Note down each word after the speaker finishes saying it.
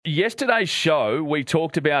Yesterday's show, we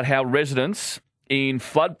talked about how residents in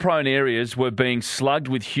flood-prone areas were being slugged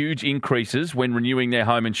with huge increases when renewing their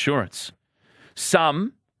home insurance.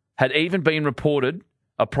 Some had even been reported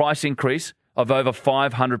a price increase of over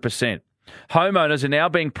 500%. Homeowners are now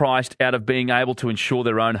being priced out of being able to insure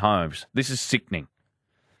their own homes. This is sickening.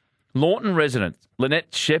 Lawton resident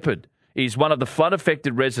Lynette Shepherd is one of the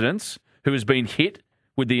flood-affected residents who has been hit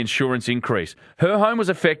with the insurance increase. Her home was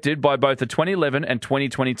affected by both the 2011 and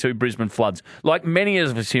 2022 Brisbane floods, like many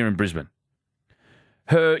of us here in Brisbane.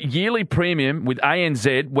 Her yearly premium with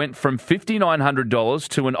ANZ went from $5,900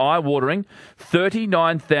 to an eye-watering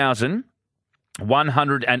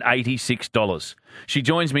 $39,186. She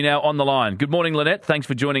joins me now on the line. Good morning, Lynette. Thanks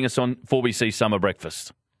for joining us on 4BC Summer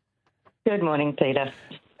Breakfast. Good morning, Peter.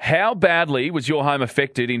 How badly was your home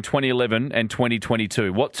affected in 2011 and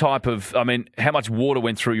 2022? What type of, how much water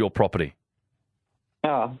went through your property?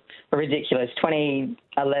 Oh, ridiculous.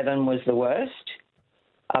 2011 was the worst.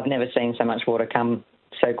 I've never seen so much water come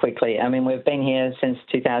so quickly. I mean, we've been here since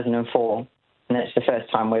 2004, and that's the first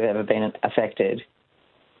time we've ever been affected.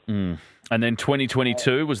 And then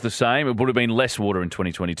 2022 was the same? It would have been less water in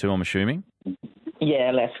 2022, I'm assuming? Yeah,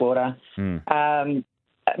 less water.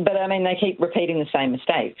 But, I mean, they keep repeating the same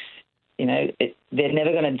mistakes. You know, they're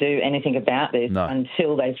never going to do anything about this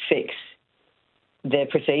until they fix their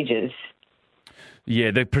procedures.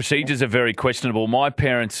 Yeah, the procedures are very questionable. My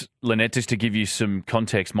parents, Lynette, just to give you some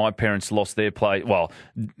context, my parents lost their place. Well,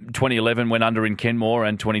 2011 went under in Kenmore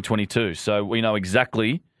and 2022. So we know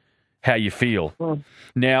exactly how you feel.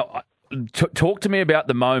 Now, talk to me about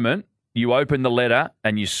the moment you opened the letter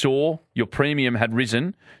and you saw your premium had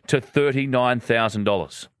risen to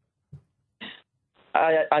 $39,000.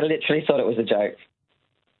 I literally thought it was a joke.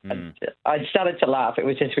 I started to laugh. It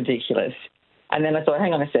was just ridiculous. And then I thought,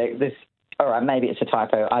 hang on a sec, all right, maybe it's a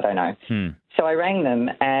typo. I don't know. So I rang them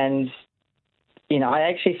and, you know, I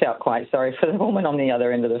actually felt quite sorry for the woman on the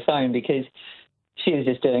other end of the phone because she was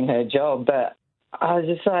just doing her job. But I was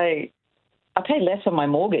just like, I pay less on my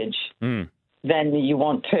mortgage than you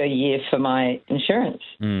want per year for my insurance.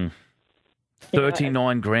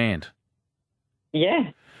 39 grand.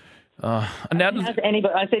 Yeah. And now,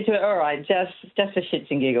 I said to her, all right, just for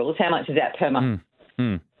shits and giggles, how much is that per month?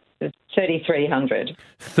 It's $3,300.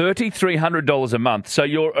 $3,300 a month. So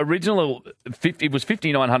your original it was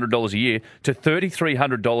 $5,900 a year to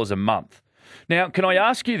 $3,300 a month. Now, can I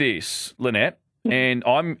ask you this, Lynette? And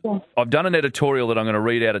I've done an editorial that I'm going to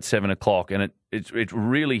read out at 7 o'clock, and it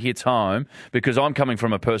really hits home because I'm coming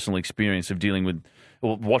from a personal experience of dealing with,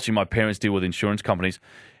 or watching my parents deal with insurance companies.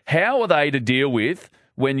 How are they to deal with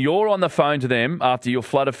when you're on the phone to them after you're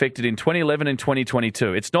flood affected in 2011 and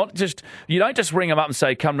 2022? It's not just, you don't just ring them up and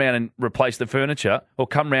say, come round and replace the furniture or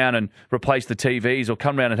come round and replace the TVs or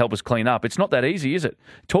come round and help us clean up. It's not that easy, is it?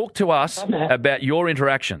 Talk to us about your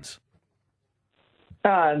interactions.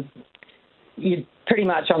 You're pretty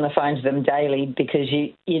much on the phone to them daily because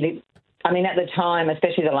at the time,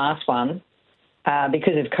 especially the last one,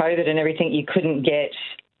 because of COVID and everything, you couldn't get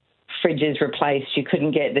fridges replaced, you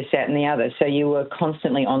couldn't get this, that and the other. So you were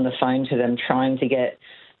constantly on the phone to them trying to get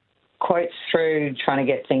quotes through, trying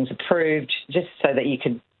to get things approved just so that you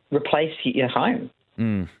could replace your home.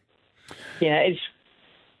 You know,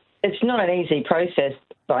 it's not an easy process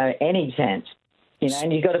by any sense. You know,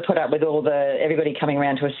 and you've got to put up with everybody coming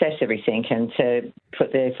around to assess everything and to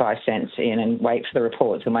put their 5 cents in and wait for the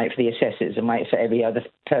reports and wait for the assessors and wait for every other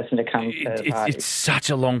person to come to the party. It's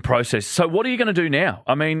such a long process. So what are you going to do now?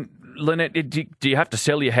 I mean, Lynette, do you have to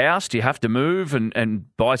sell your house? Do you have to move and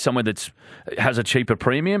buy somewhere that has a cheaper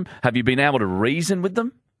premium? Have you been able to reason with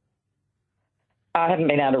them? I haven't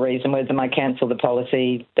been able to reason with them. I cancelled the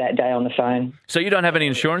policy that day on the phone. So you don't have any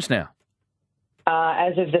insurance now?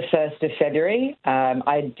 As of the 1st of February,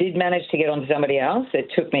 I did manage to get onto somebody else.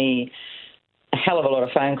 It took me a hell of a lot of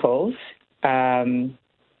phone calls, but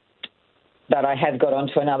I have got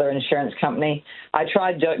onto another insurance company. I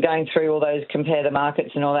tried going through all those compare the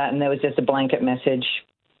markets and all that, and there was just a blanket message.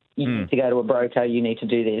 You need to go to a broker. You need to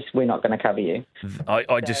do this. We're not going to cover you.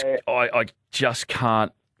 I just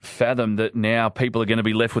can't fathom that now people are going to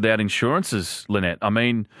be left without insurances, Lynette. I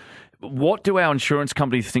mean, what do our insurance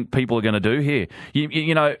companies think people are going to do here?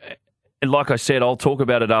 You know, and like I said, I'll talk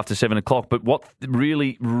about it after 7 o'clock, but what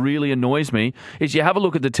really, really annoys me is you have a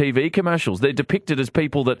look at the TV commercials. They're depicted as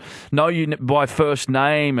people that know you by first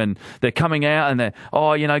name and they're coming out and they're,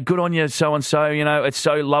 oh, you know, good on you, so-and-so, you know, it's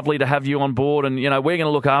so lovely to have you on board and, you know, we're going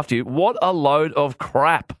to look after you. What a load of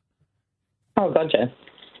crap. Oh, gotcha.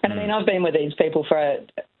 And I mean, I've been with these people for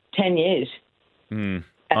 10 years.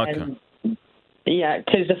 Okay. Yeah,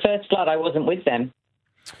 because the first flood I wasn't with them.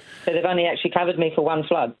 So they've only actually covered me for one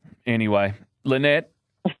flood. Anyway, Lynette,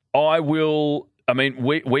 we're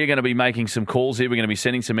going to be making some calls here. We're going to be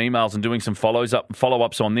sending some emails and doing some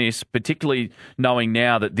follow-ups on this, particularly knowing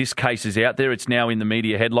now that this case is out there. It's now in the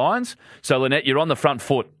media headlines. So, Lynette, you're on the front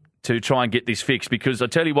foot to try and get this fixed, because I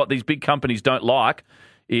tell you what these big companies don't like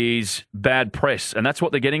is bad press, and that's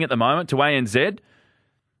what they're getting at the moment. To ANZ,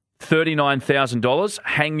 $39,000.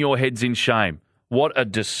 Hang your heads in shame. What a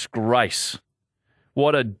disgrace.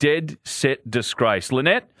 What a dead set disgrace.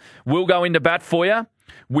 Lynette, we'll go into bat for you.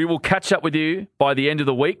 We will catch up with you by the end of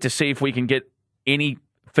the week to see if we can get any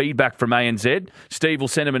feedback from ANZ. Steve will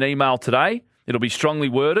send him an email today. It'll be strongly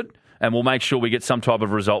worded, and we'll make sure we get some type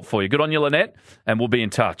of result for you. Good on you, Lynette, and we'll be in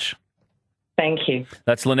touch. Thank you.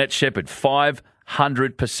 That's Lynette Shepherd,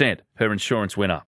 500% her insurance winner.